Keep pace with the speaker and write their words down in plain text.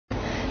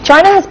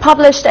China has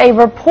published a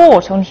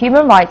report on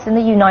human rights in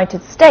the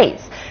United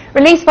States.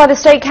 Released by the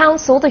State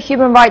Council, the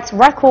human rights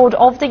record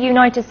of the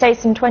United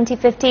States in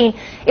 2015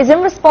 is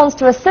in response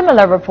to a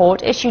similar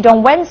report issued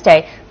on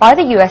Wednesday by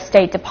the U.S.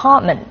 State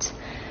Department.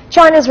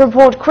 China's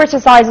report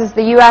criticizes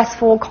the U.S.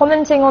 for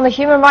commenting on the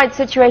human rights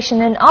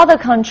situation in other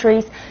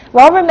countries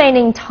while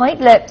remaining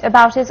tight-lipped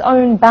about its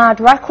own bad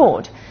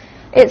record.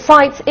 It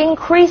cites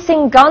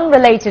increasing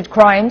gun-related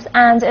crimes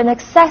and an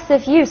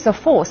excessive use of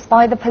force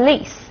by the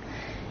police.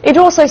 It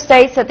also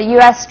states that the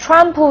U.S.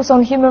 tramples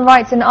on human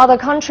rights in other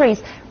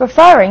countries,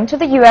 referring to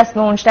the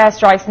U.S.-launched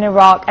airstrikes in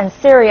Iraq and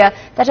Syria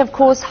that have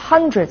caused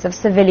hundreds of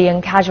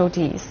civilian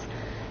casualties.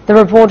 The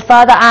report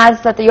further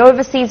adds that the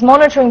overseas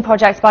monitoring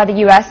projects by the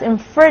U.S.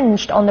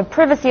 infringed on the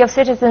privacy of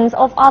citizens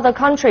of other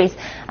countries,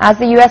 as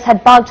the U.S.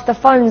 had bugged the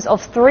phones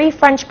of 3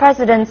 French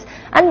presidents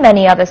and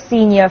many other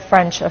senior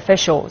French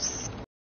officials.